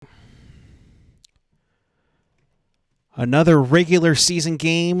Another regular season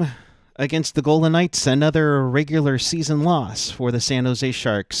game against the Golden Knights, another regular season loss for the San Jose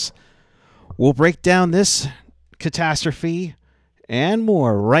Sharks. We'll break down this catastrophe and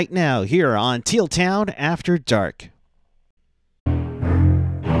more right now here on Teal Town After Dark.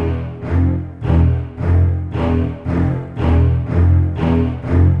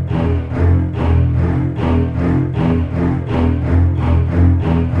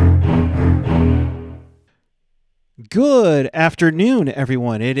 Good afternoon,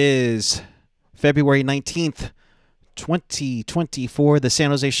 everyone. It is February 19th, 2024. The San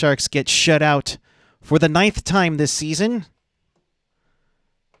Jose Sharks get shut out for the 9th time this season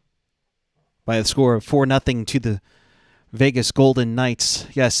by a score of 4-0 to the Vegas Golden Knights.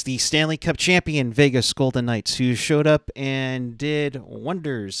 Yes, the Stanley Cup champion Vegas Golden Knights, who showed up and did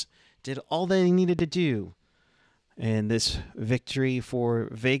wonders, did all they needed to do. And this victory for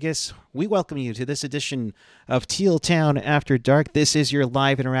Vegas. We welcome you to this edition of Teal Town After Dark. This is your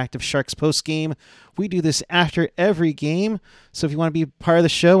live interactive Sharks postgame. We do this after every game. So if you want to be part of the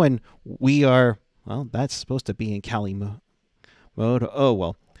show, and we are, well, that's supposed to be in Cali mode. Oh,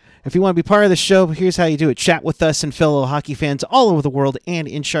 well. If you want to be part of the show, here's how you do it. Chat with us and fellow hockey fans all over the world and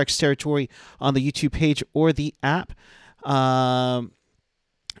in Sharks territory on the YouTube page or the app. You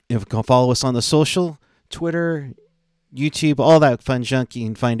can follow us on the social, Twitter, YouTube, all that fun junk. You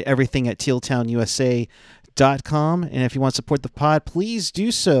can find everything at tealtownusa.com. And if you want to support the pod, please do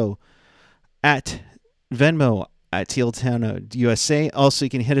so at Venmo at tealtownusa. Also, you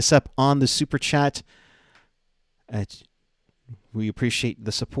can hit us up on the super chat. We appreciate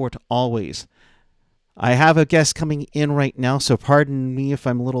the support always. I have a guest coming in right now, so pardon me if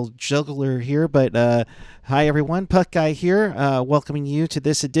I'm a little juggler here, but hi everyone, Puck Guy here, welcoming you to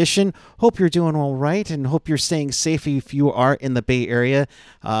this edition. Hope you're doing all right and hope you're staying safe if you are in the Bay Area.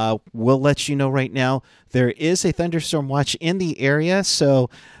 We'll let you know right now, there is a thunderstorm watch in the area, so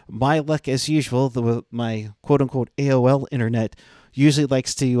my luck as usual, my quote-unquote AOL internet usually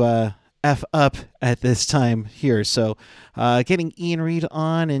likes to F up at this time here. So getting Ian Reed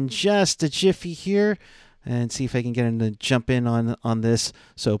on in just a jiffy here and see if I can get him to jump in on this.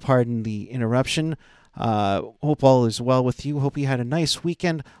 So pardon the interruption. Hope all is well with you. Hope you had a nice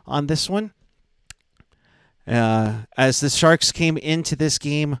weekend on this one. As the Sharks came into this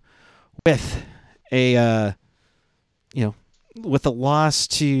game with with a loss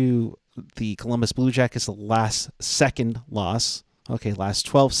to the Columbus Blue Jackets, the last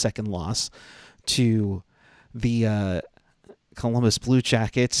 12-second loss to the Columbus Blue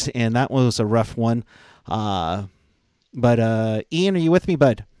Jackets, and that was a rough one. But Ian, are you with me,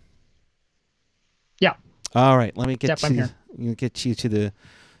 bud? Yeah. All right, let me get I'm here. Get you to the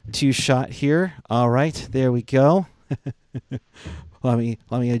two-shot here. All right, there we go. let me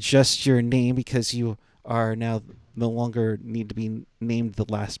adjust your name because you are now no longer need to be named the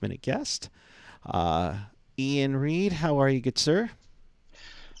last-minute guest. Ian Reed, how are you, good sir?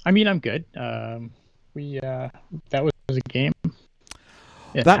 I mean, I'm good. That was a game.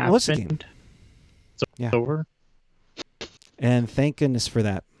 Was a game. So it's over. And thank goodness for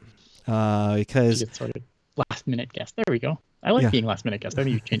that. Because it's sort of last minute guest. There we go. I like being last minute guest. I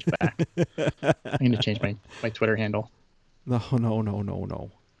need to change it back. I'm going to change my Twitter handle. No.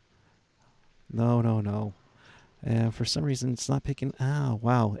 And for some reason, it's not picking. Oh,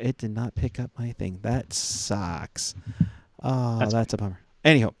 wow. It did not pick up my thing. That sucks. That's a bummer.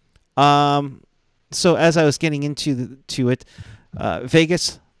 Anyhow, so as I was getting into it,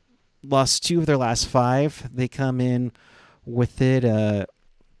 Vegas lost 2 of their last 5. They come in with it,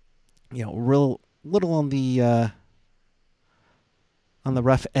 real little on the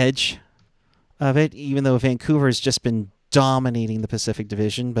rough edge of it. Even though Vancouver has just been dominating the Pacific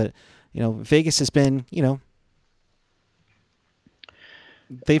Division, but Vegas has been,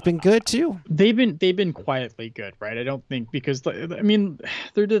 they've been good too. They've been quietly good, right? I don't think because they're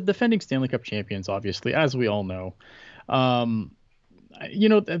the defending Stanley Cup champions, obviously, as we all know.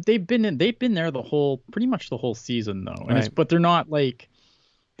 They've been there pretty much the whole season though, and but they're not like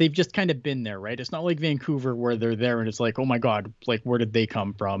they've just kind of been there, right? It's not like Vancouver where they're there and it's like, oh my god, like where did they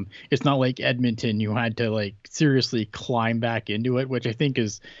come from? It's not like Edmonton, you had to like seriously climb back into it, which I think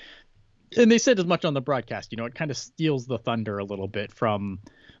is. And they said as much on the broadcast, it kind of steals the thunder a little bit from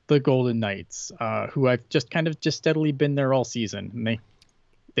the Golden Knights, who I've just steadily been there all season. And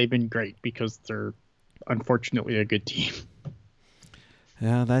they've been great because they're unfortunately a good team.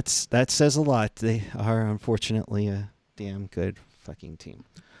 Yeah, that says a lot. They are unfortunately a damn good fucking team.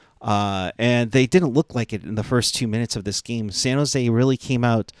 And they didn't look like it in the first 2 minutes of this game. San Jose really came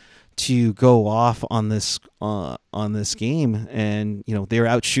out to go off on this game, and they were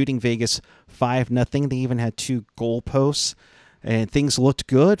out shooting Vegas 5-0. They even had 2 goal posts, and things looked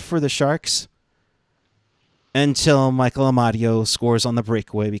good for the Sharks until Michael Amadio scores on the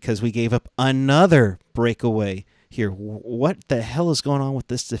breakaway, because we gave up another breakaway here. What the hell is going on with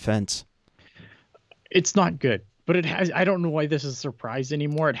this defense? It's not good, but it has. I don't know why this is a surprise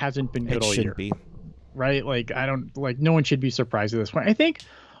anymore. It hasn't been good all year. It should be. Right? Like, no one should be surprised at this point. I think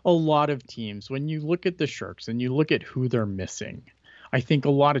a lot of teams, when you look at the Sharks and you look at who they're missing, I think a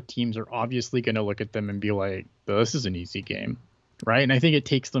lot of teams are obviously going to look at them and be like, this is an easy game. Right. And I think it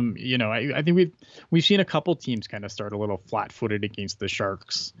takes them, I think we've seen a couple teams kind of start a little flat footed against the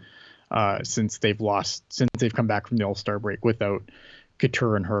Sharks since they've come back from the All-Star break without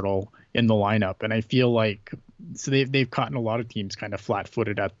Couture and Hertl in the lineup. And I feel like they've caught a lot of teams kind of flat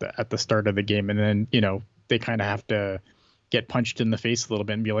footed at the start of the game. And then, they kind of have to get punched in the face a little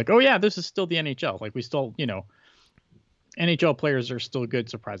bit and be like, oh yeah, this is still the NHL. Like, we still, NHL players are still good,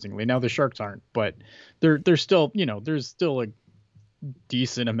 surprisingly. Now the Sharks aren't, but they're still, there's still a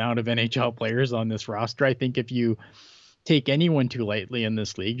decent amount of NHL players on this roster. I think if you take anyone too lightly in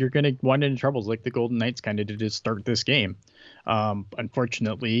this league, you're going to run into troubles like the Golden Knights kind of did to start this game.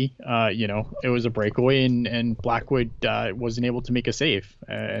 Unfortunately, it was a breakaway and Blackwood wasn't able to make a save,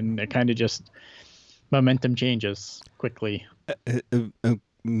 and it kind of just momentum changes quickly.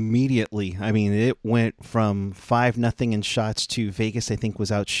 Immediately. I mean, it went from 5-0 in shots to Vegas, I think,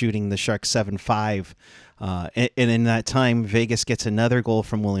 was out shooting the Sharks 7-5. And in that time, Vegas gets another goal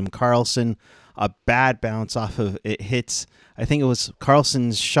from William Karlsson. A bad bounce off of it hits. I think it was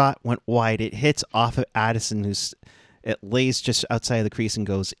Karlsson's shot went wide. It hits off of Addison, it lays just outside of the crease and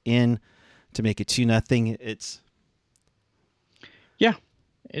goes in to make it 2-0.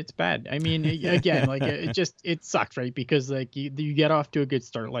 It's bad. I mean, again, like it sucks, right? Because like you get off to a good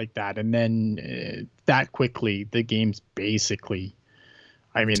start like that, and then that quickly the game's basically.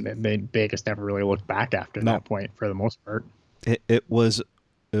 I mean, Vegas never really looked back after that point for the most part. It was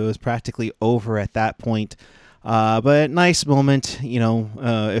practically over at that point. But nice moment,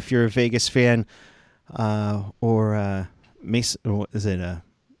 if you're a Vegas fan, or Mason, or is it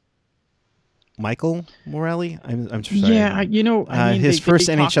Michael Morelli? I'm sorry. Yeah, his first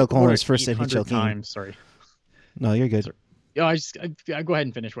NHL goal in his first NHL game. Sorry. No, you're good. I go ahead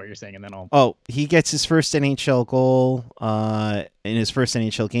and finish what you're saying, and then I'll. Oh, he gets his first NHL goal in his first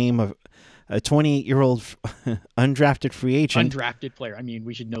NHL game of a 28-year-old undrafted free agent. Undrafted player. I mean,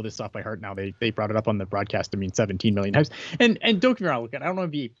 we should know this off by heart now. They brought it up on the broadcast. 17 million times. And don't get me wrong. I don't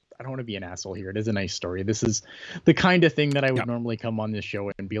want to be an asshole here. It is a nice story. This is the kind of thing that I would normally come on this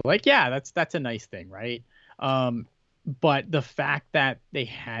show and be like, yeah, that's a nice thing, right? But the fact that they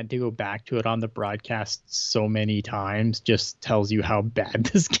had to go back to it on the broadcast so many times just tells you how bad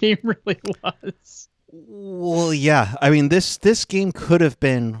this game really was. Well, yeah. I mean, this game could have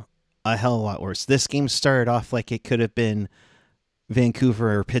been a hell of a lot worse. This game started off like it could have been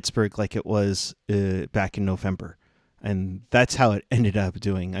Vancouver or Pittsburgh, like it was back in November. And that's how it ended up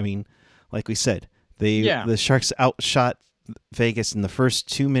doing. I mean, like we said, the Sharks outshot Vegas in the first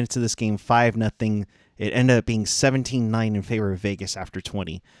 2 minutes of this game, 5-0. It ended up being 17-9 in favor of Vegas after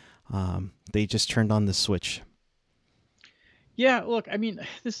 20. They just turned on the switch. Yeah, look, I mean,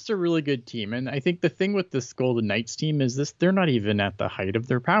 this is a really good team. And I think the thing with this Golden Knights team is they're not even at the height of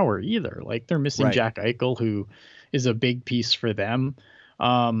their power either. Like, they're missing Jack Eichel, who is a big piece for them.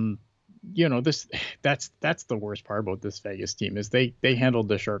 That's the worst part about this Vegas team is they handled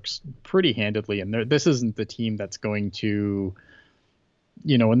the Sharks pretty handedly. And this isn't the team that's going to,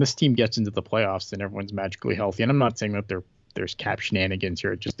 when this team gets into the playoffs and everyone's magically healthy. And I'm not saying that there's cap shenanigans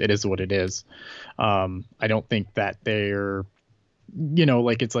here. It is what it is. I don't think that they're,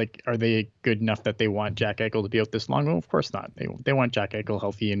 it's like, are they good enough that they want Jack Eichel to be out this long? Well, of course not. They want Jack Eichel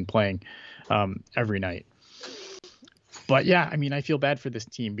healthy and playing every night. But yeah, I mean, I feel bad for this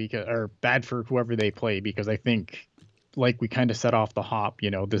team or bad for whoever they play, because I think, like we kind of set off the hop,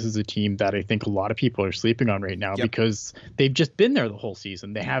 this is a team that I think a lot of people are sleeping on right now because they've just been there the whole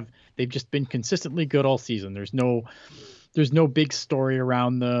season. They've just been consistently good all season. There's no big story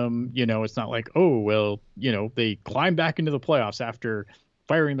around them. It's not like, oh, well, they climb back into the playoffs after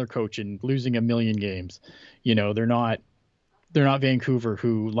firing their coach and losing a million games. They're not Vancouver,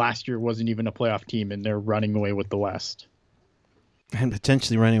 who last year wasn't even a playoff team, and they're running away with the West. And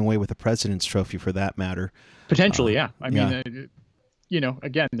potentially running away with the President's Trophy for that matter. Potentially, yeah. I mean,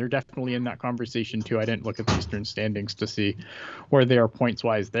 again, they're definitely in that conversation too. I didn't look at the Eastern standings to see where they are points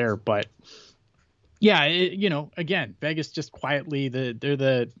wise there, but yeah, again, Vegas just quietly they're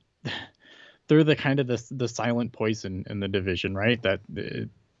the kind of the silent poison in the division, right? That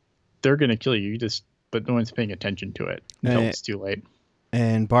they're going to kill you. But no one's paying attention to it until it's too late.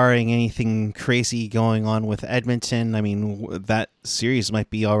 And barring anything crazy going on with Edmonton, I mean, that series might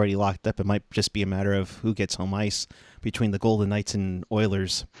be already locked up. It might just be a matter of who gets home ice between the Golden Knights and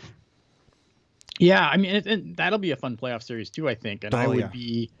Oilers. Yeah, I mean, and that'll be a fun playoff series too, I think. And I would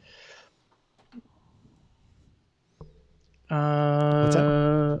be... What's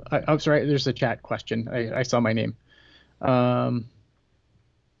that? I'm sorry, there's a chat question. I saw my name.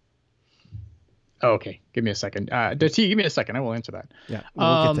 Okay, give me a second. Give me a second. I will answer that. Yeah,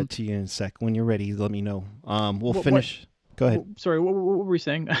 we'll get that to you in a sec. When you're ready, let me know. We'll finish. Go ahead. Sorry, what were we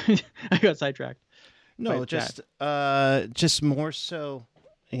saying? I got sidetracked. No, just more so,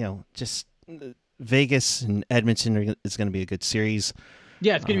 just Vegas and Edmonton is going to be a good series.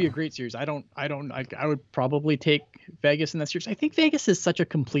 Yeah, it's going to be a great series. I would probably take Vegas in that series. I think Vegas is such a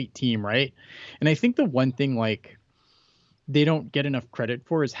complete team, right? And I think the one thing they don't get enough credit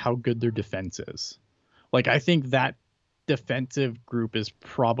for is how good their defense is. I think that defensive group is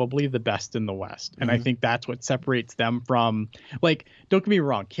probably the best in the West. And I think that's what separates them from, don't get me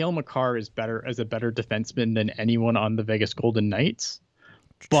wrong, Cale Makar is better as a better defenseman than anyone on the Vegas Golden Knights.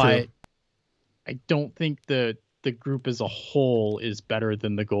 But I don't think the group as a whole is better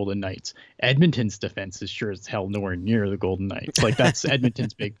than the Golden Knights. Edmonton's defense is sure as hell nowhere near the Golden Knights. That's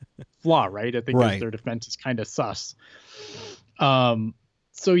Edmonton's big flaw, right? I think their defense is kind of sus.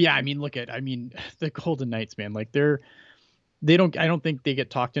 So yeah, I mean, the Golden Knights, man, I don't think they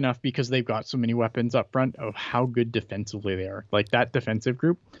get talked enough because they've got so many weapons up front of how good defensively they are. That defensive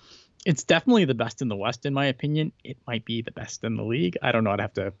group, it's definitely the best in the West, in my opinion. It might be the best in the league. I don't know. I'd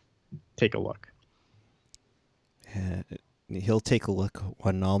have to take a look. He'll take a look.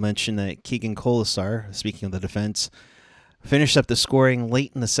 I'll mention that Keegan Colasar, speaking of the defense, finished up the scoring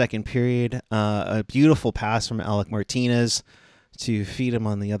late in the second period. A beautiful pass from Alec Martinez to feed him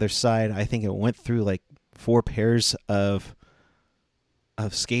on the other side. I think it went through 4 pairs of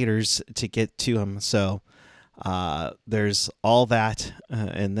skaters to get to him. So there's all that,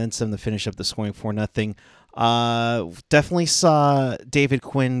 and then some to finish up the scoring 4-0. Definitely saw David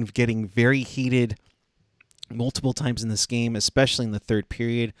Quinn getting very heated multiple times in this game, especially in the third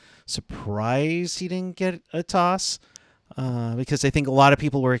period. Surprised he didn't get a toss, because I think a lot of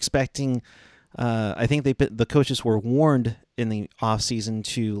people were expecting. I think the coaches were warned in the offseason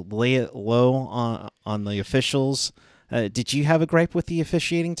to lay it low on the officials. Did you have a gripe with the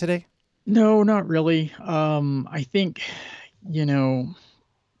officiating today? No, not really. I think,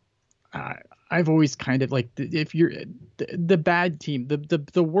 I've always kind of if you're the bad team,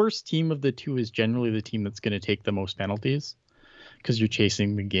 the worst team of the two is generally the team that's going to take the most penalties because you're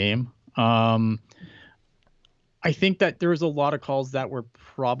chasing the game. I think that there was a lot of calls that were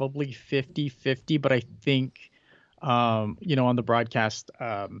probably 50-50, but I think, on the broadcast,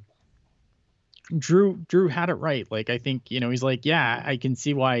 Drew had it right. I think, he's yeah, I can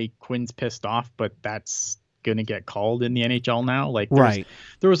see why Quinn's pissed off, but that's going to get called in the NHL now.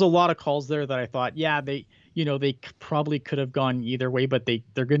 There was a lot of calls there that I thought, yeah, they probably could have gone either way, but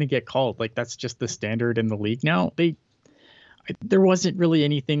they're going to get called. That's just the standard in the league now. There wasn't really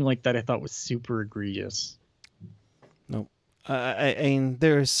anything like that I thought was super egregious. No, I mean,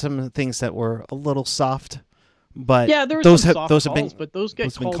 there's some things that were a little soft, but yeah, there were those some have soft those calls, have been but those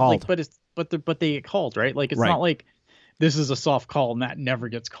get called. called. But they get called, right? It's not like this is a soft call and that never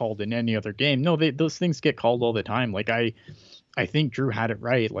gets called in any other game. No, those things get called all the time. I think Drew had it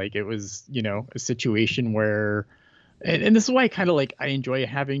right. It was, a situation where, and this is why I kind of I enjoy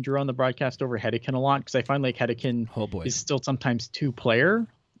having Drew on the broadcast over Hedeken a lot, because I find Hedeken is still sometimes 2-player.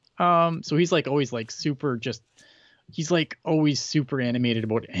 So he's always super he's always super animated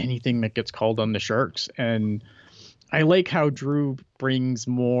about anything that gets called on the Sharks. And I like how Drew brings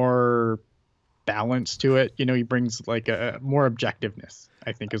more balance to it. He brings a more objectiveness,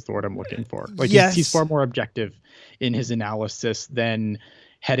 I think is the word I'm looking for. Yes. He's far more objective in his analysis than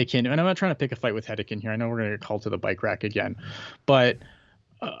Hedeken. And I'm not trying to pick a fight with Hedeken here. I know we're going to get called to the bike rack again, but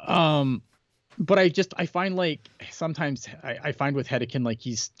I find sometimes I find with Hedeken,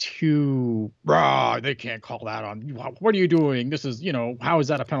 he's too raw. They can't call that on. What are you doing? This is, how is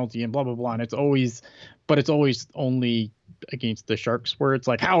that a penalty and blah, blah, blah. And it's always only against the Sharks where it's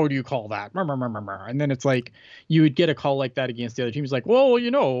how would you call that? And then it's you would get a call like that against the other team. He's well,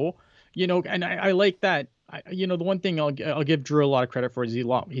 and I like that. The one thing I'll give Drew a lot of credit for is he's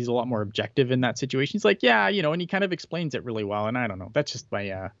a lot more objective in that situation. He's yeah, and he kind of explains it really well. And I don't know. That's just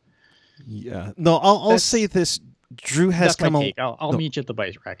my, yeah. No, I'll say this. Drew has come. I'll meet you at the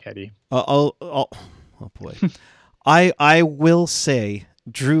bike rack, Hetty. Oh boy. I will say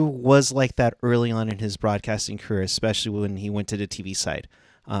Drew was like that early on in his broadcasting career, especially when he went to the TV side.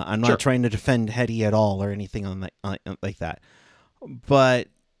 I'm not Sure. trying to defend Hetty at all or anything like that. But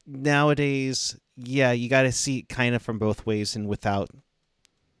nowadays, yeah, you got to see it kind of from both ways, and with the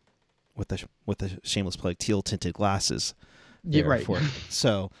shameless plug, teal tinted glasses. Yeah, right. For it.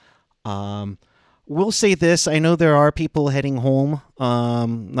 So, we'll say this. I know there are people heading home.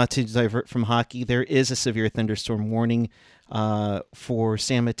 Not to divert from hockey, there is a severe thunderstorm warning for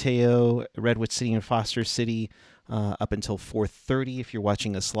San Mateo, Redwood City, and Foster City up until 4:30. If you're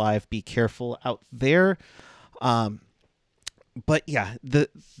watching us live, be careful out there. But yeah,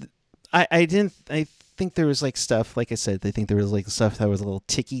 I think there was like stuff. Like I said, I think there was like stuff that was a little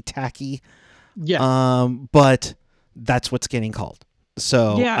ticky tacky. Yeah. But that's what's getting called.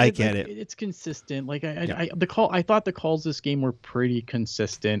 So yeah, I get it. It's consistent. Like I thought the calls this game were pretty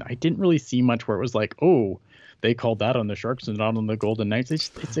consistent. I didn't really see much where it was like, oh, they called that on the Sharks and not on the Golden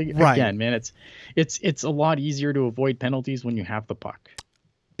Knights. Right. Again, man, it's a lot easier to avoid penalties when you have the puck.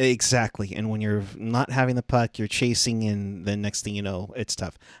 Exactly. And when you're not having the puck, you're chasing, and the next thing you know, it's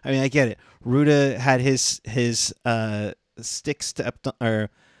tough. I mean, I get it. Ruda had his stick stepped on,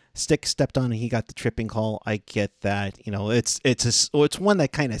 and he got the tripping call. I get that. It's one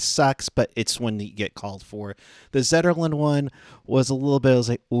that kind of sucks, but it's one that you get called for. The Zetterlund one was a little bit. I was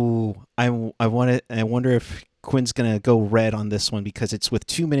like, ooh, I wonder if Quinn's gonna go red on this one, because it's with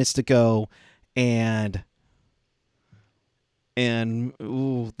 2 minutes to go, and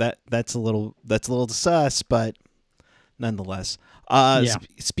ooh, that's a little sus, but nonetheless.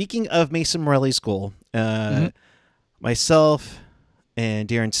 Speaking of Mason Morelli's goal, myself and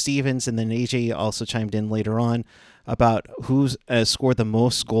Darren Stevens, and then AJ also chimed in later on about who's scored the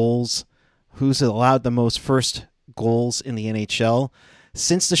most goals, who's allowed the most first goals in the NHL.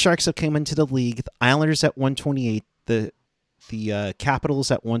 Since the Sharks have come into the league, the Islanders at 128, the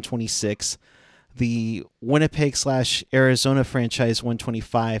Capitals at 126, the Winnipeg/Arizona franchise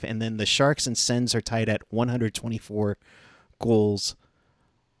 125, and then the Sharks and Sens are tied at 124 goals,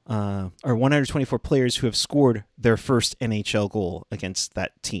 or 124 players who have scored their first NHL goal against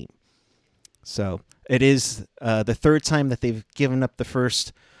that team. So it is the third time that they've given up the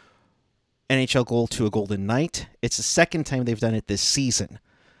first NHL goal to a Golden Knight. It's the second time they've done it this season.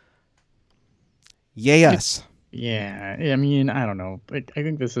 Yay us. Yeah, I mean, I don't know. I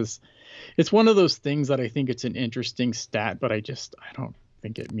think it's one of those things that I think it's an interesting stat, but I don't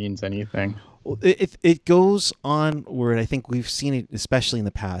think it means anything. Well, it goes on where I think we've seen it, especially in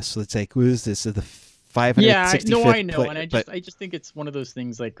the past. So it's like, who is this? The 565th Yeah, no, I know, play, and I just think it's one of those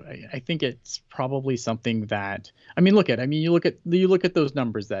things. Like I think it's probably something that you look at those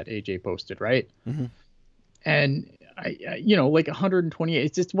numbers that AJ posted, right? Mm-hmm. And like 128.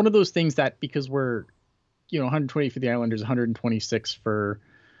 It's just one of those things that, because we're 120 for the Islanders, 126 for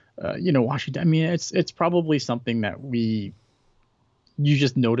Washington. I mean, it's probably something that you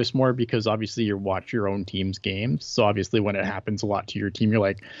just notice more, because obviously you watch your own team's games. So obviously when it happens a lot to your team, you're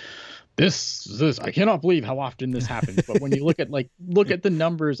like, this I cannot believe how often this happens. But when you look at the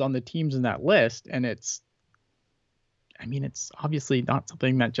numbers on the teams in that list, and it's obviously not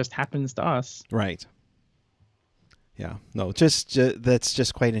something that just happens to us. Right. Yeah. No, just that's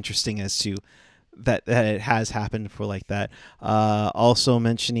just quite interesting as to that it has happened for like that. Also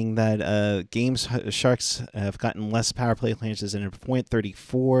mentioning that Sharks have gotten less power play clearances in a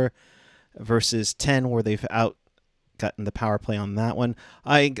 .34 versus 10, where they've gotten the power play on that one.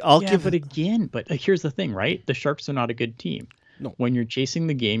 But here's the thing, right? The Sharks are not a good team. No. When you're chasing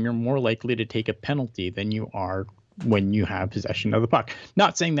the game, you're more likely to take a penalty than you are when you have possession of the puck.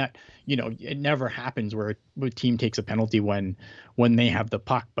 Not saying that, it never happens where a team takes a penalty when they have the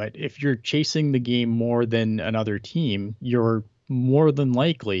puck, but if you're chasing the game more than another team, you're more than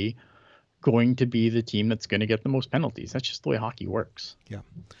likely going to be the team that's going to get the most penalties. That's just the way hockey works. Yeah.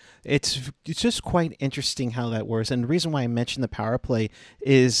 It's just quite interesting how that works. And the reason why I mentioned the power play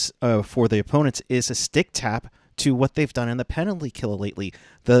is for the opponents is a stick tap to what they've done in the penalty kill lately.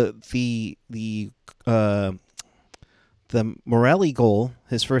 The Morelli goal,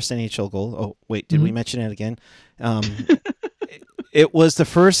 his first NHL goal. Oh, wait, did we mention it again? It was the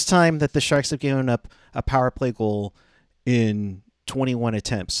first time that the Sharks have given up a power play goal in 21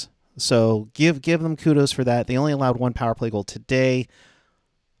 attempts. So give them kudos for that. They only allowed one power play goal today.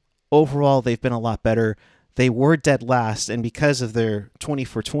 Overall, they've been a lot better. They were dead last, and because of their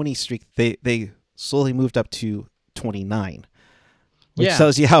 20-for-20 streak, they slowly moved up to 29, which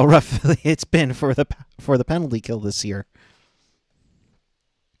tells you how rough it's been for the penalty kill this year.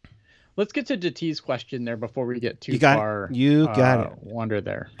 Let's get to T's question there before we get too far. You got it. Wander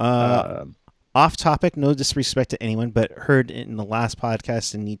there. Off topic, no disrespect to anyone, but heard in the last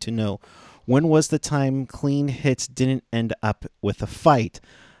podcast and need to know, when was the time clean hits didn't end up with a fight?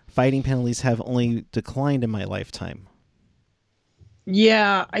 fighting penalties have only declined in my lifetime.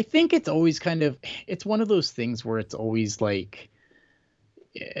 Yeah, I think it's always it's one of those things where it's always like,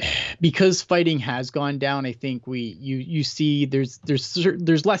 because fighting has gone down. I think you see there's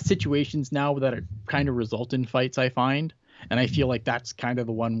less situations now that are kind of result in fights, I find. And I feel like that's kind of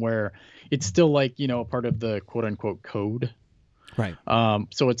the one where it's still like, part of the quote unquote code. Right.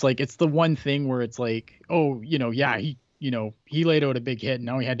 So it's like, it's the one thing where it's like, oh, yeah, he laid out a big hit and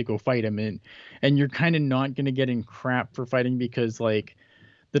now he had to go fight him. And you're kind of not going to get in crap for fighting because like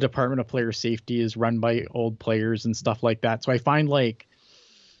the Department of Player Safety is run by old players and stuff like that. So I find like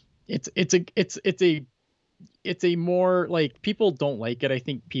it's a more like, people don't like it. I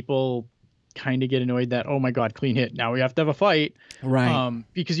think people kind of get annoyed that, oh my God, clean hit, now we have to have a fight. Right.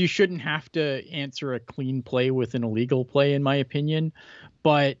 Because you shouldn't have to answer a clean play with an illegal play, in my opinion.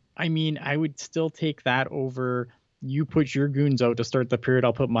 But I mean, I would still take that over, you put your goons out to start the period,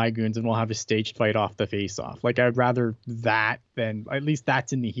 I'll put my goons and we'll have a staged fight off the face off. Like, I'd rather that than, at least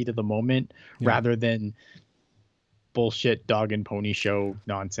that's in the heat of the moment, rather than bullshit dog and pony show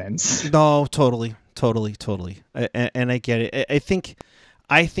nonsense. No, totally. And I get it. I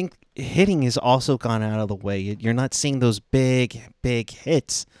think hitting has also gone out of the way. You're not seeing those big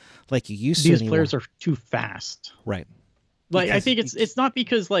hits like you used to. These players are too fast. Right. Like, I think it's not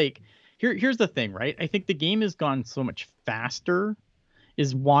because, like, here's the thing, right? I think the game has gone so much faster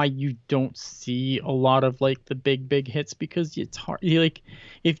is why you don't see a lot of like the big hits, because it's hard. Like,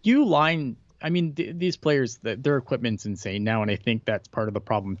 if you line, I mean, these players, their equipment's insane now, and I think that's part of the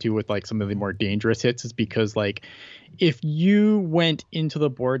problem too with like some of the more dangerous hits, is because like if you went into the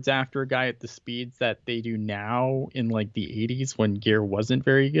boards after a guy at the speeds that they do now in like the 80s when gear wasn't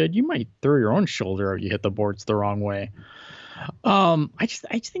very good, you might throw your own shoulder out. You hit the boards the wrong way. I just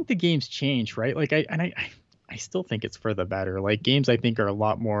think the game's changed, right? Like I still think it's for the better. Like, games I think are a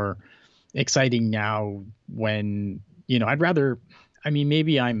lot more exciting now when, I'd rather, I mean,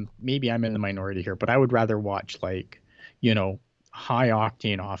 maybe I'm in the minority here, but I would rather watch like, high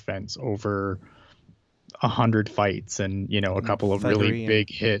octane offense over 100 fights and, a couple of really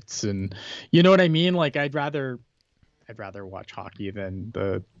big hits. And you know what I mean? Like, I'd rather watch hockey than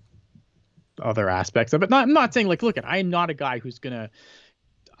the other aspects of it. I'm not saying like, I'm not a guy who's gonna,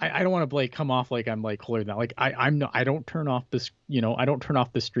 I don't want to like come off like I'm like holier than that. Like, I don't turn off this, I don't turn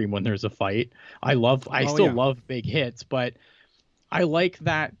off the stream when there's a fight. I still love big hits, but I like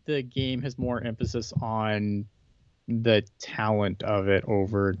that the game has more emphasis on the talent of it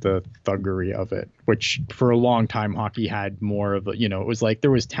over the thuggery of it, which for a long time hockey had more of a, it was like there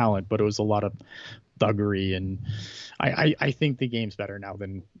was talent, but it was a lot of thuggery. And I think the game's better now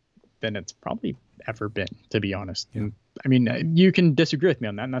than it's probably ever been, to be honest. Yeah. I mean, you can disagree with me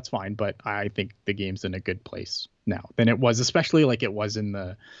on that, and that's fine, but I think the game's in a good place now than it was, especially like it was in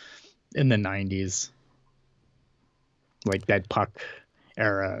the 90s, like that puck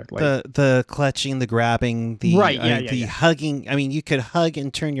era, like the clutching, the grabbing, the hugging. I mean, you could hug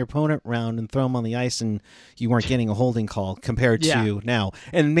and turn your opponent around and throw them on the ice, and you weren't getting a holding call compared to now.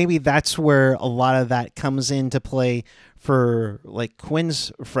 And maybe that's where a lot of that comes into play for like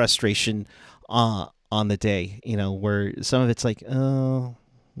Quinn's frustration on the day. Where some of it's like, oh,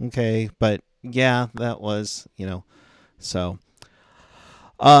 okay, but yeah, that was so.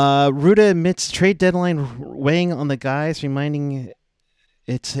 Ruda admits trade deadline weighing on the guys, reminding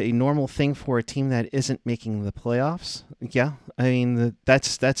it's a normal thing for a team that isn't making the playoffs. Yeah, I mean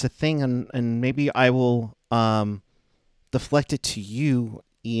that's a thing, and maybe I will deflect it to you,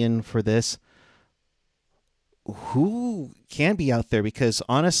 Ian, for this. Who can be out there? Because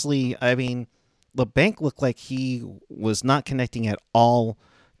honestly, I mean, LeBanc looked like he was not connecting at all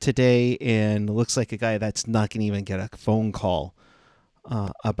today, and looks like a guy that's not going to even get a phone call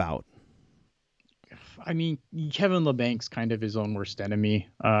about. I mean, Kevin LeBanc's kind of his own worst enemy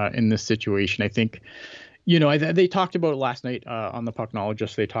in this situation. I think, they talked about it last night on the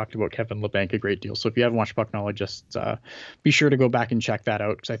Pucknologist. They talked about Kevin LeBanc a great deal. So if you haven't watched Pucknologist, be sure to go back and check that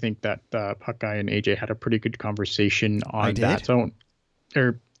out, because I think that Puck Guy and AJ had a pretty good conversation on that.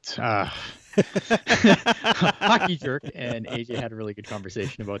 Hockey Jerk and AJ had a really good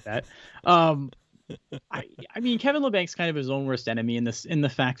conversation about that. I mean, Kevin LeBanc's kind of his own worst enemy in the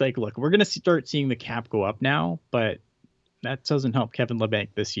fact, like, look, we're going to start seeing the cap go up now, but that doesn't help Kevin LeBanc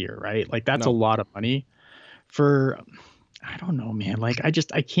this year, right? Like, that's a lot of money for, I don't know, man. Like,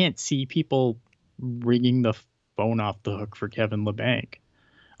 I can't see people ringing the phone off the hook for Kevin LeBanc.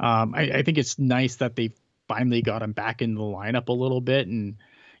 I think it's nice that they finally got him back in the lineup a little bit and,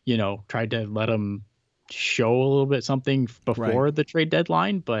 tried to let him show a little bit something before the trade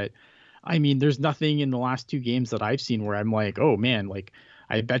deadline. But I mean, there's nothing in the last two games that I've seen where I'm like, oh man, like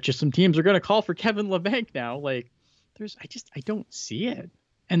I bet you some teams are going to call for Kevin LeBanc now. Like, I don't see it.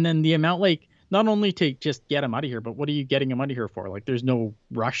 And then the amount, like, not only to just get him out of here, but what are you getting him out of here for? Like, there's no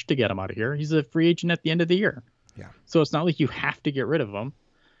rush to get him out of here. He's a free agent at the end of the year. Yeah. So it's not like you have to get rid of him.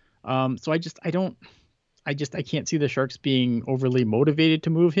 So I can't see the Sharks being overly motivated to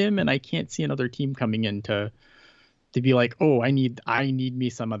move him, and I can't see another team coming in to be like, oh, I need me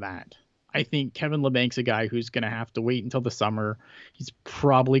some of that. I think Kevin LeBanc's a guy who's going to have to wait until the summer. He's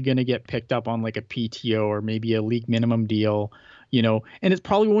probably going to get picked up on like a PTO or maybe a league minimum deal, and it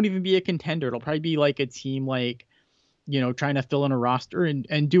probably won't even be a contender. It'll probably be like a team like, trying to fill in a roster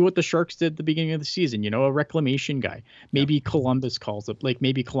and do what the Sharks did at the beginning of the season, a reclamation guy. Maybe Columbus calls up, like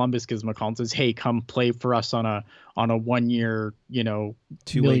maybe Columbus gives him a call and says, hey, come play for us on a 1 year, $2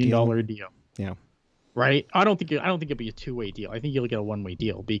 million deal. Yeah. Right. I don't think it'll be a 2-way deal. I think you'll get a 1-way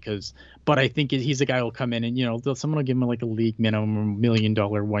deal but I think he's a guy who'll come in and, someone will give him like a league minimum $1 million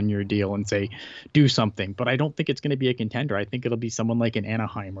 1 year deal and say, do something. But I don't think it's going to be a contender. I think it'll be someone like an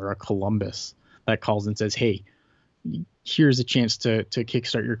Anaheim or a Columbus that calls and says, hey, here's a chance to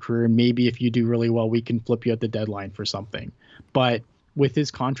kickstart your career. And maybe if you do really well, we can flip you at the deadline for something. But with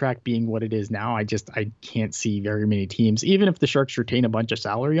his contract being what it is now, I can't see very many teams, even if the Sharks retain a bunch of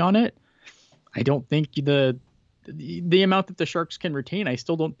salary on it. I don't think the amount that the Sharks can retain, I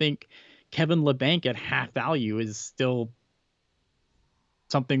still don't think Kevin LeBanc at half value is still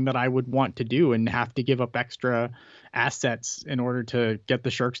something that I would want to do and have to give up extra assets in order to get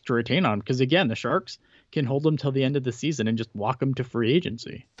the Sharks to retain on. Because again, the Sharks can hold them till the end of the season and just walk them to free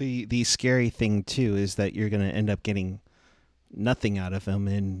agency. The scary thing too is that you're going to end up getting nothing out of him,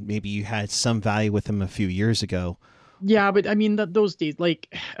 and maybe you had some value with him a few years ago. Yeah, but I mean, those days,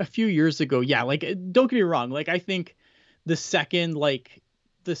 like a few years ago, yeah, like don't get me wrong. Like I think the second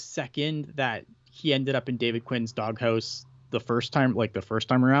that he ended up in David Quinn's doghouse the first time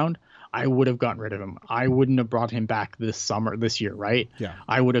around, I would have gotten rid of him. I wouldn't have brought him back this year, right? Yeah.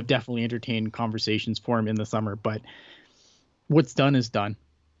 I would have definitely entertained conversations for him in the summer, but what's done is done.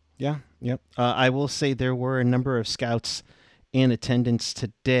 Yeah. Yep. I will say there were a number of scouts in attendance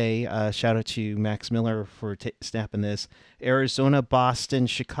today. Shout out to Max Miller for snapping this. Arizona, Boston,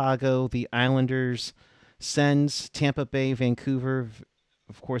 Chicago, the Islanders, Sens, Tampa Bay, Vancouver,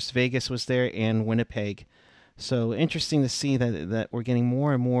 of course Vegas was there, and Winnipeg. So interesting to see that we're getting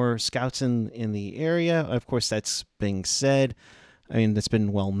more and more scouts in the area. Of course, that's being said. I mean, that's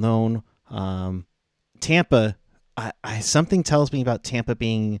been well known. Tampa, something tells me about Tampa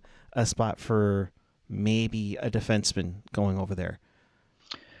being a spot for maybe a defenseman going over there.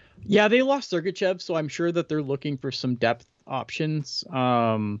 Yeah, they lost Sergachev, so I'm sure that they're looking for some depth options.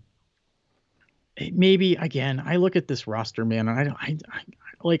 Maybe again, I look at this roster, man, and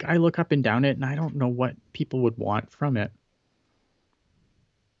I look up and down it, and I don't know what people would want from it.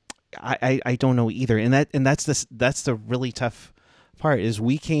 I don't know either, and that's the really tough part is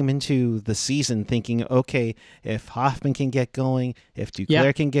we came into the season thinking, okay, if Hoffman can get going, if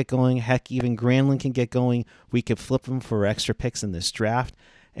Duclair can get going, heck, even Granlund can get going, we could flip them for extra picks in this draft.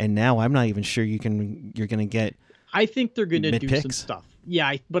 And now I'm not even sure you're going to get. I think they're going to do picks. some stuff.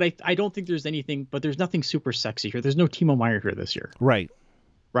 Yeah, but I don't think there's anything. But there's nothing super sexy here. There's no Timo Meier here this year. Right.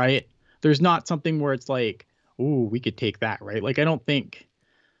 There's not something where it's like, ooh, we could take that. Right. Like I don't think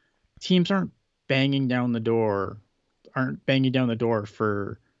teams aren't banging down the door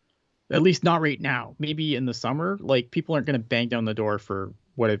for, at least not right now. Maybe in the summer, like people aren't going to bang down the door for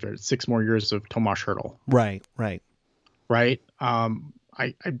whatever 6 more years of Tomas Hertl. Right.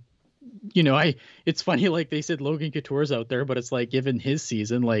 It's funny, like they said Logan Couture's out there, but it's like given his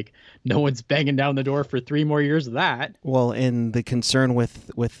season, like no one's banging down the door for 3 more years of that. Well, and the concern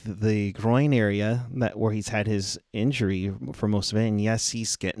with the groin area where he's had his injury for most of it, and yes,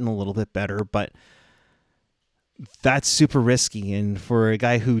 he's getting a little bit better, but that's super risky. And for a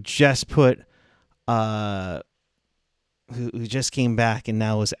guy who just who just came back and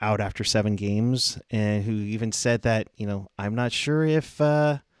now is out after 7 games, and who even said that, I'm not sure if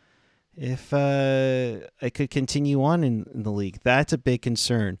I could continue on in the league. That's a big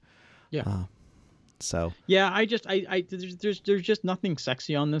concern. Yeah. Yeah, there's just nothing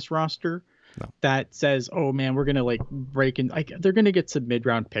sexy on this roster that says, oh man, we're gonna like break in. Like they're gonna get some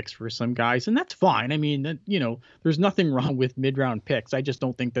mid-round picks for some guys, and that's fine. I mean, there's nothing wrong with mid-round picks. I just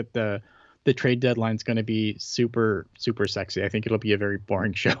don't think that the trade deadline is going to be super, super sexy. I think it'll be a very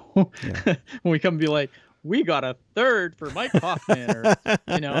boring show. Yeah. When we come and be like, we got a third for Mike Hoffman, or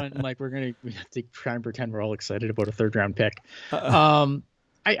and like we have to try and pretend we're all excited about a 3rd-round pick.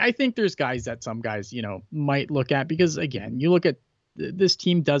 I think there's guys that some guys might look at, because again, you look at this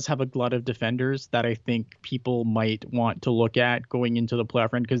team does have a glut of defenders that I think people might want to look at going into the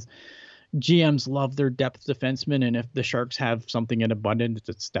playoff run, because GMs love their depth defensemen, and if the Sharks have something in abundance,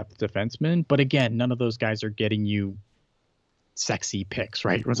 it's depth defensemen. But again, none of those guys are getting you sexy picks,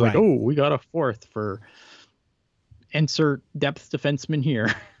 right? It's like, oh, we got a fourth for insert depth defenseman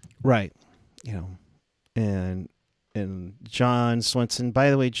here. Right. And John Swenson.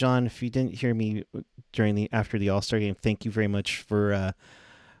 By the way, John, if you didn't hear me after the All-Star game, thank you very much for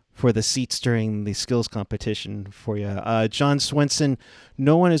the seats during the skills competition for you. John Swenson,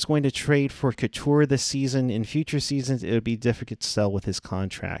 no one is going to trade for Couture this season. In future seasons, it would be difficult to sell with his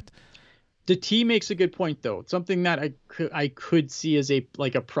contract. The T makes a good point, though. Something that I could see as a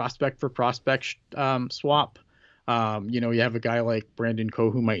prospect for prospect swap. You have a guy like Brandon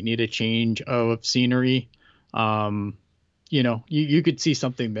Coe who might need a change of scenery. You could see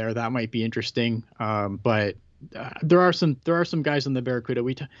something there that might be interesting. But there are some guys in the Barracuda.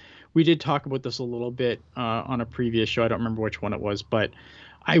 We did talk about this a little bit on a previous show. I don't remember which one it was, but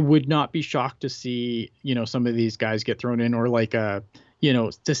I would not be shocked to see some of these guys get thrown in, or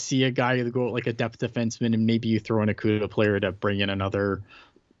to see a guy go like a depth defenseman, and maybe you throw in a CUDA player to bring in another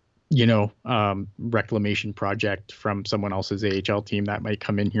reclamation project from someone else's AHL team that might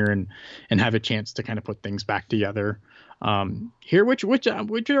come in here and have a chance to kind of put things back together here, which are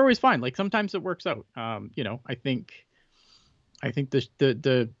always fine. Like, sometimes it works out. I think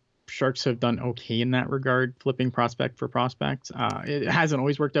the Sharks have done okay in that regard, flipping prospect for prospect. It hasn't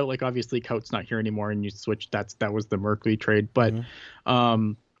always worked out. Like, obviously Coutts not here anymore, and you switch. That was the Merkley trade, but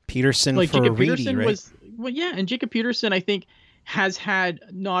Peterson like for Jacob Reedy, Peterson right? And Jacob Peterson, I think, has had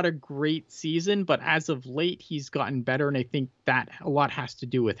not a great season, but as of late he's gotten better, and I think that a lot has to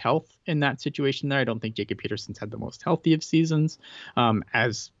do with health in that situation there. I don't think Jacob Peterson's had the most healthy of seasons,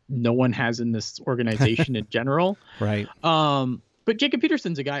 as no one has in this organization in general. Right. But Jacob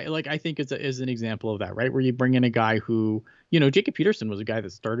Peterson's a guy, like, I think is an example of that, right? Where you bring in a guy who, Jacob Peterson was a guy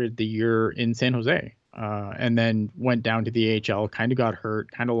that started the year in San Jose, and then went down to the AHL, kind of got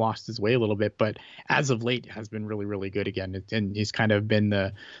hurt, kind of lost his way a little bit, but as of late has been really, really good again. And he's kind of been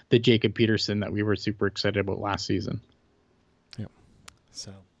the Jacob Peterson that we were super excited about last season. Yep.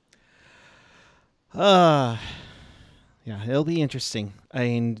 So, yeah, it'll be interesting. I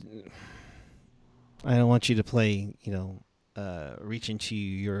mean, I don't want you to play, reach into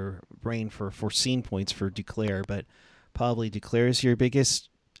your brain for foreseen points for Duclair, but probably Duclair is your biggest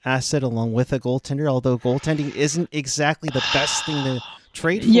asset along with a goaltender, although goaltending isn't exactly the best thing to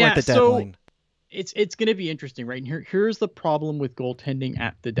trade for at the deadline. It's going to be interesting, right? And here's the problem with goaltending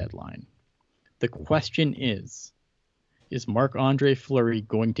at the deadline. The question is Marc-Andre Fleury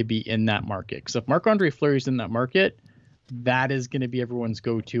going to be in that market? Because if Marc-Andre Fleury's in that market, that is going to be everyone's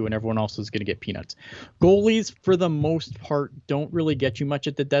go-to, and everyone else is going to get peanuts. Goalies, for the most part, don't really get you much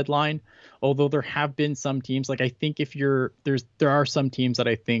at the deadline, although there have been some teams. Like, I think there are some teams that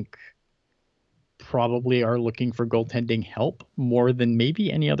I think probably are looking for goaltending help more than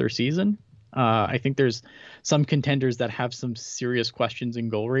maybe any other season. I think there's some contenders that have some serious questions in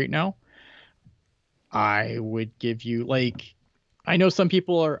goal right now. I would give you, like, I know some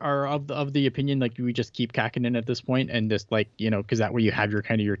people are of the opinion, like, we just keep Kakinen at this point and just, like, because that way you have your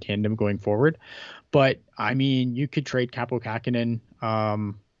kind of your tandem going forward. But I mean, you could trade Capo Kakinen,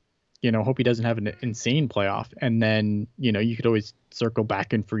 hope he doesn't have an insane playoff, and then you could always circle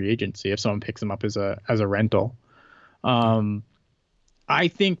back in free agency if someone picks him up as a rental. I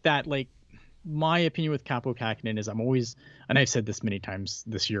think that, like, my opinion with Capo Kakinen is, I'm always, and I've said this many times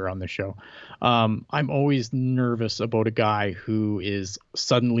this year on the show, I'm always nervous about a guy who is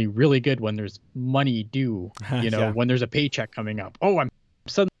suddenly really good when there's money due, Yeah. when there's a paycheck coming up. Oh, I'm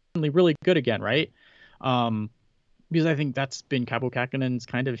suddenly really good again, right? Because I think that's been Capo Kakinen's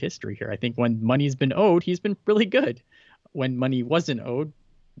kind of history here. I think when money's been owed, he's been really good. When money wasn't owed,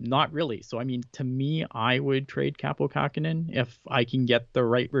 not really. So, I mean, to me, I would trade Capo Kakinen if I can get the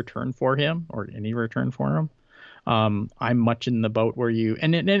right return for him, or any return for him. I'm much in the boat where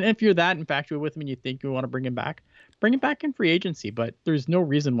and if you're that infatuated with him and you think you want to bring him back in free agency. But there's no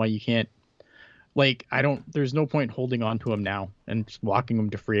reason why you can't. Like, there's no point holding on to him now and just walking him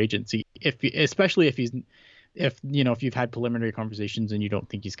to free agency, especially if you've had preliminary conversations and you don't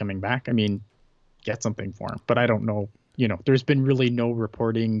think he's coming back. I mean, get something for him. But I don't know. There's been really no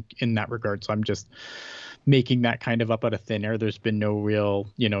reporting in that regard, so I'm just making that kind of up out of thin air. There's been no real,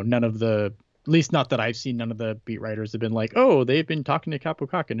 none of the, at least not that I've seen, none of the beat writers have been like, oh, they've been talking to Capo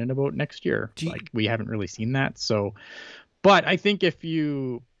Kakinen about next year. Like, we haven't really seen that. So, but I think if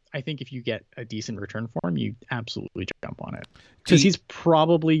you get a decent return for him, you absolutely jump on it, because he's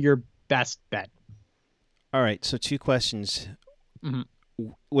probably your best bet. All right, so two questions. Mhm.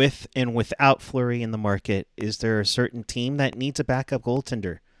 with and without Fleury in the market, is there a certain team that needs a backup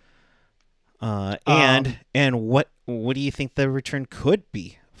goaltender? And what do you think the return could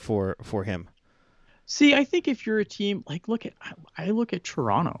be for him? See, I think if you're a team like I look at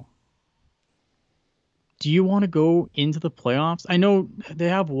Toronto. Do you want to go into the playoffs? I know they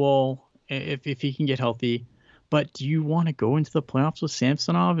have Wall if he can get healthy, but do you want to go into the playoffs with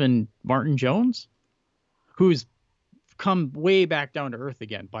Samsonov and Martin Jones, who's come way back down to earth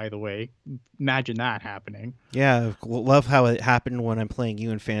again, by the way? Imagine that happening. Yeah, love how it happened when I'm playing you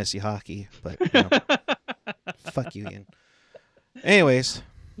in fantasy hockey, but fuck you, Ian. Anyways,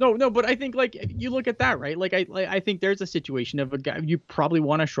 No, but I think like you look at that, right? I think there's a situation of a guy you probably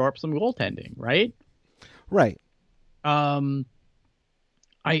want to shore up some goaltending, right? right. I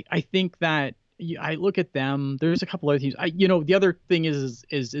think that I look at them. There's a couple other teams. The other thing is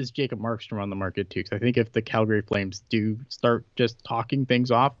Jacob Markstrom on the market too. Because I think if the Calgary Flames do start just talking things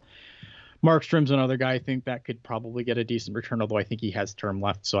off, Markstrom's another guy I think that could probably get a decent return. Although I think he has term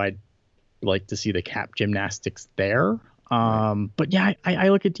left, so I'd like to see the cap gymnastics there. Right. But yeah, I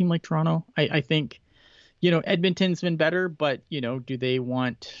look at a team like Toronto. I think Edmonton's been better, but do they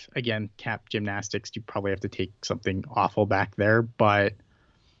want again cap gymnastics? You probably have to take something awful back there, but.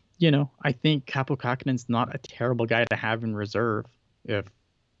 I think Kaapo Kakanen's not a terrible guy to have in reserve if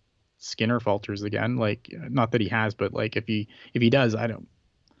Skinner falters again. Like, not that he has, but like if he does, I don't.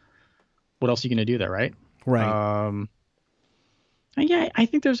 What else are you gonna do there, right? Right. And yeah, I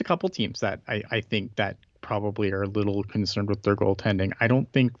think there's a couple teams that I think that probably are a little concerned with their goaltending. I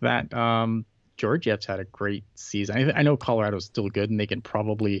don't think that Georgiev's had a great season. I know Colorado's still good and they can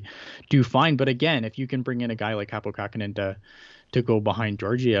probably do fine, but again, if you can bring in a guy like Kaapo Kakkonen to go behind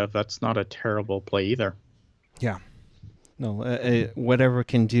Georgiev, that's not a terrible play either. Yeah. No, whatever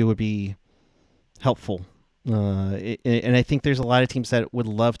can do would be helpful. And I think there's a lot of teams that would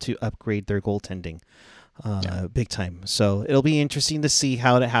love to upgrade their goaltending big time. So it'll be interesting to see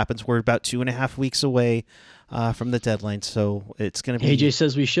how that happens. We're about 2.5 weeks away from the deadline, so it's going to be... AJ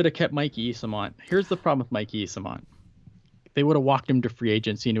says we should have kept Mikey Eyssimont. Here's the problem with Mikey Eyssimont. They would have walked him to free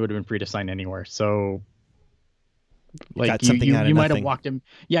agency and he would have been free to sign anywhere. So... Like you might have walked him.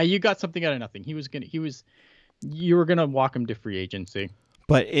 Yeah, you got something out of nothing. You were gonna walk him to free agency.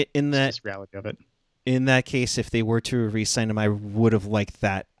 But in that reality of it, in that case, if they were to re-sign him, I would have liked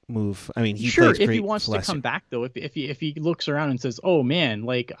that move. I mean, sure, if he wants to come back though, if he looks around and says, "Oh man,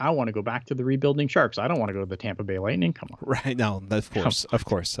 like I want to go back to the rebuilding Sharks. I don't want to go to the Tampa Bay Lightning." Come on, right? No, of course.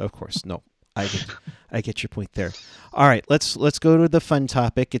 No, I get your point there. All right, let's go to the fun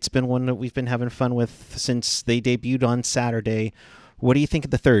topic. It's been one that we've been having fun with since they debuted on Saturday. What do you think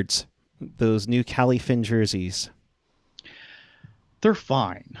of the thirds? Those new Cali Finn jerseys. They're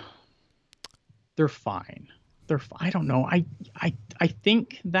fine. I don't know. I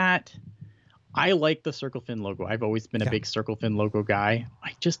think that I like the Circle Fin logo. I've always been a big Circle Fin logo guy.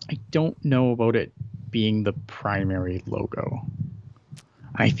 I don't know about it being the primary logo.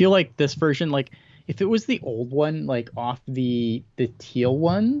 I feel like this version, like if it was the old one, like off the teal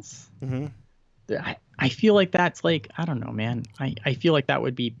ones, I feel like that's like, I don't know, man. I feel like that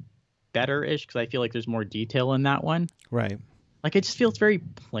would be better-ish because I feel like there's more detail in that one. Right. Like it just feels very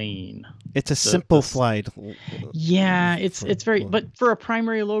plain. It's a simplified. Yeah, it's very. But for a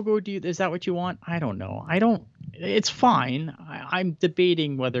primary logo, is that what you want? I don't know. It's fine. I'm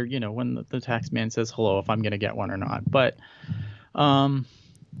debating whether when the tax man says hello, if I'm gonna get one or not. But,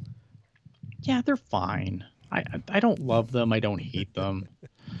 yeah, they're fine. I don't love them. I don't hate them.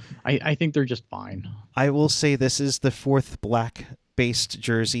 I think they're just fine. I will say this is the fourth black-based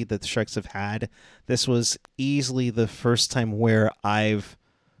jersey that the Sharks have had. This was easily the first time where I've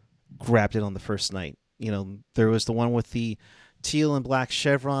grabbed it on the first night. There was the one with the teal and black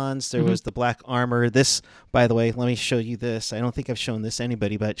chevrons. There was the black armor. This, by the way, let me show you this. I don't think I've shown this to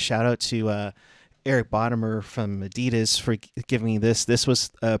anybody, but shout out to Eric Bottomer from Adidas for giving me this. This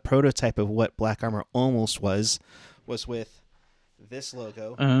was a prototype of what black armor almost was with this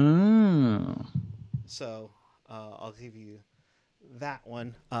logo. Oh. So I'll give you that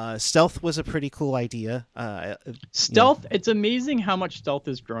one. Stealth was a pretty cool idea. Stealth, it's amazing how much stealth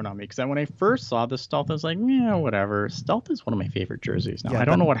has grown on me, because when I first saw the stealth, I was like, yeah, whatever. Stealth is one of my favorite jerseys now. I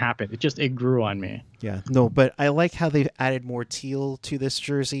don't know what happened. It grew on me. Yeah, no, but I like how they've added more teal to this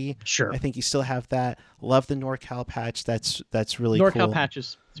jersey. Sure. I think you still have that. Love the NorCal patch. That's really cool. NorCal patch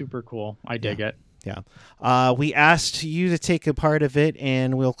is super cool. I dig it. Yeah. We asked you to take a part of it,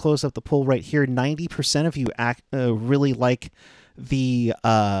 and we'll close up the poll right here. 90% of you really like the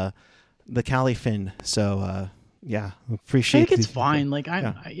Cali Fin. So Yeah, I appreciate. think it's fine. Like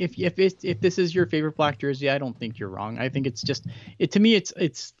if this is your favorite black jersey, I don't think you're wrong. I think it's just to me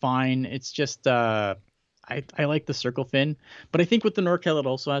it's fine. It's just I like the circle fin, but I think with the NorCal it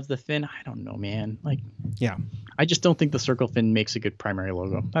also has the fin. I don't know, man. Like Yeah, I just don't think the circle fin makes a good primary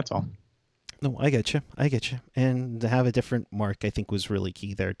logo. That's all. no, I get you. I get you. And to have a different mark, I think was really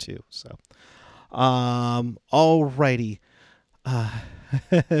key there too. So, alrighty.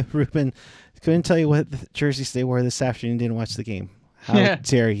 Ruben, couldn't tell you what the jerseys they wore this afternoon. Didn't watch the game. How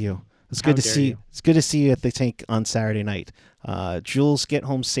dare you? It's good to see. You. It's good to see you at the tank on Saturday night. Jules, get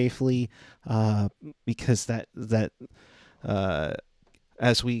home safely. Because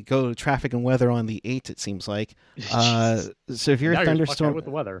as we go to traffic and weather on the 8th, it seems like severe thunderstorm with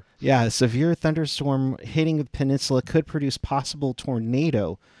the weather. Yeah, severe thunderstorm hitting the peninsula could produce possible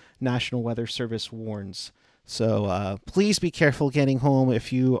tornado. National Weather Service warns. So please be careful getting home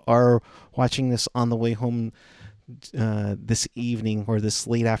if you are watching this on the way home this evening or this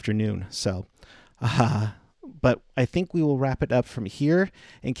late afternoon. So, but I think we will wrap it up from here.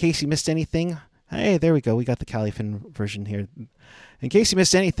 In case you missed anything, hey, there we go. We got the Califin version here. In case you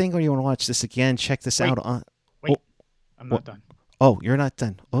missed anything or you want to watch this again, check this out on. I'm not done. Oh, you're not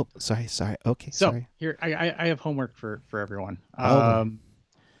done. Oh, sorry. Okay, so, sorry. Here, I have homework for everyone. Oh.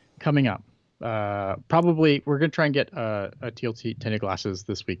 Coming up. Probably we're gonna try and get a Teal tinted glasses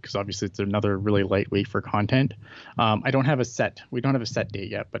this week because obviously it's another really light week for content. We don't have a set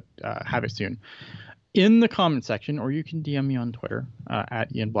date yet, but have it soon. In the comment section, or you can DM me on Twitter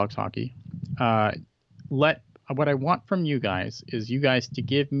at IanBlogsHockey. What I want from you guys is you guys to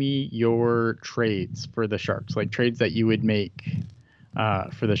give me your trades for the Sharks, like trades that you would make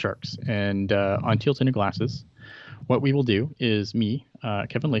for the Sharks. And on Teal tinted glasses, what we will do is me,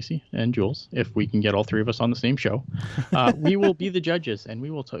 Kevin Lacey, and Jules, if we can get all three of us on the same show, we will be the judges, and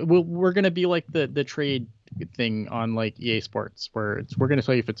we're going to be like the trade thing on like EA Sports, where we're going to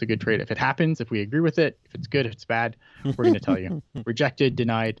tell you if it's a good trade, if it happens, if we agree with it, if it's good, if it's bad, we're going to tell you. Rejected,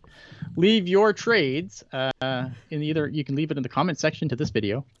 denied. Leave your trades you can leave it in the comment section to this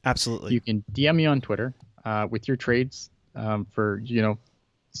video. Absolutely. You can DM me on Twitter with your trades for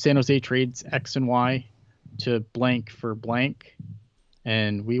San Jose trades X and Y to blank for blank,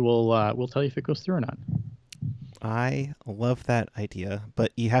 and we'll tell you if it goes through or not. I love that idea,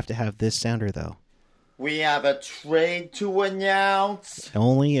 but you have to have this sounder though. We have a trade to announce.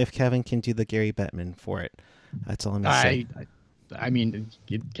 Only if Kevin can do the Gary Bettman for it. That's all I'm gonna say. I mean,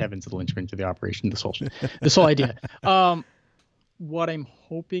 Kevin's the linchpin to the operation. This whole idea. What I'm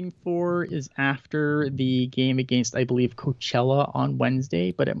hoping for is after the game against, I believe, Coachella on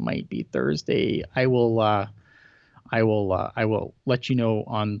Wednesday, but it might be Thursday. I will let you know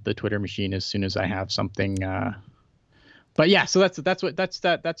on the Twitter machine as soon as I have something. But yeah, so that's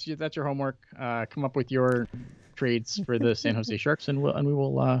your homework. Come up with your trades for the San Jose Sharks, and we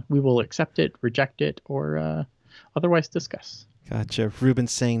will accept it, reject it, or otherwise discuss. Gotcha.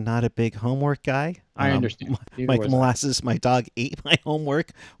 Ruben's saying not a big homework guy. I understand. Mike Molasses, my dog ate my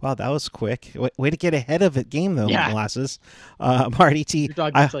homework. Wow, that was quick. Way to get ahead of it game, though, yeah. Molasses. Marty T. Your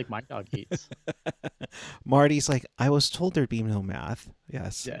dog eats like my dog eats. Marty's like, I was told there'd be no math.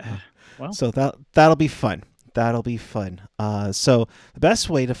 Yes. Yeah. Well. So that'll be fun. That'll be fun. So the best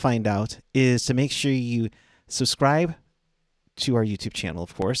way to find out is to make sure you subscribe to our YouTube channel,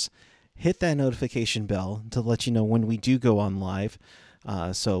 of course. Hit that notification bell to let you know when we do go on live.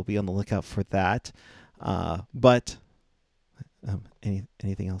 So be on the lookout for that. But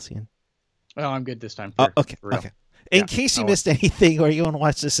anything else, Ian? Oh, I'm good this time. Okay. In case you missed anything or you want to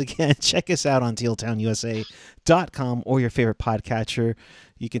watch this again, check us out on tealtownusa.com or your favorite podcatcher.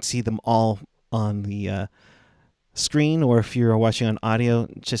 You can see them all on the screen, or if you're watching on audio,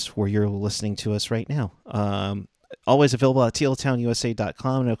 just where you're listening to us right now. Always available at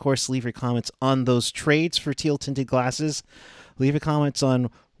tealtownusa.com. And, of course, leave your comments on those trades for Teal tinted glasses. Leave your comments on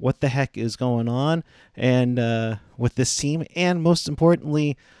what the heck is going on and with this team. And, most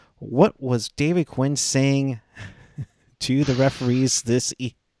importantly, what was David Quinn saying to the referees this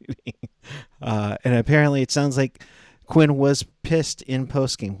evening? And apparently it sounds like Quinn was pissed in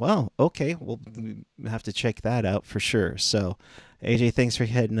postgame. Well, okay. We'll have to check that out for sure. So, AJ, thanks for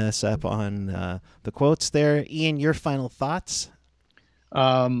heading us up on the quotes there. Ian, your final thoughts?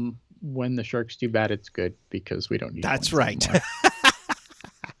 When the Sharks do bad, it's good because we don't need. That's right.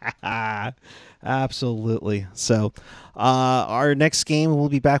 Absolutely. So our next game, we'll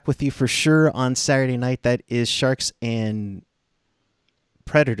be back with you for sure on Saturday night. That is Sharks and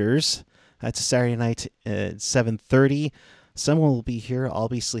Predators. That's a Saturday night at 7:30. Someone will be here. I'll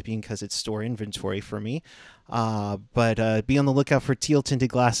be sleeping because it's store inventory for me. But be on the lookout for Teal tinted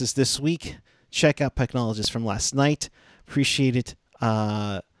glasses this week. check out Pucknologist from last night. Appreciate it.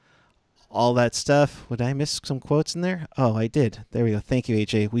 All that stuff. Would I miss some quotes in there? Oh, I did. There we go. Thank you,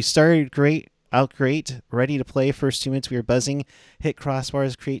 AJ. We started great, out great, ready to play. First 2 minutes, we were buzzing, hit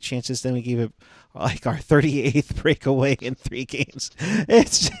crossbars, create chances. Then we gave it like our 38th breakaway in 3 games.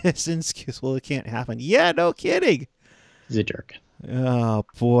 It's just inexcusable. It can't happen. Yeah, no kidding. He's a jerk. Oh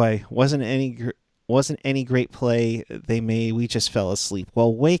boy, wasn't any great play they made. We just fell asleep.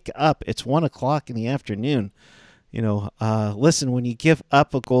 Well, wake up. It's 1:00 in the afternoon. Listen, when you give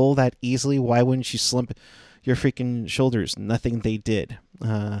up a goal that easily, why wouldn't you slump your freaking shoulders? Nothing they did.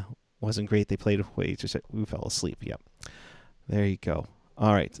 Wasn't great. They played away. Just we fell asleep. Yep. There you go.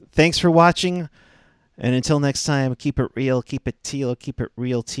 All right. Thanks for watching. And until next time, keep it real, keep it teal, keep it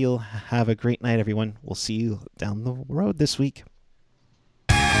real, teal. Have a great night, everyone. We'll see you down the road this week.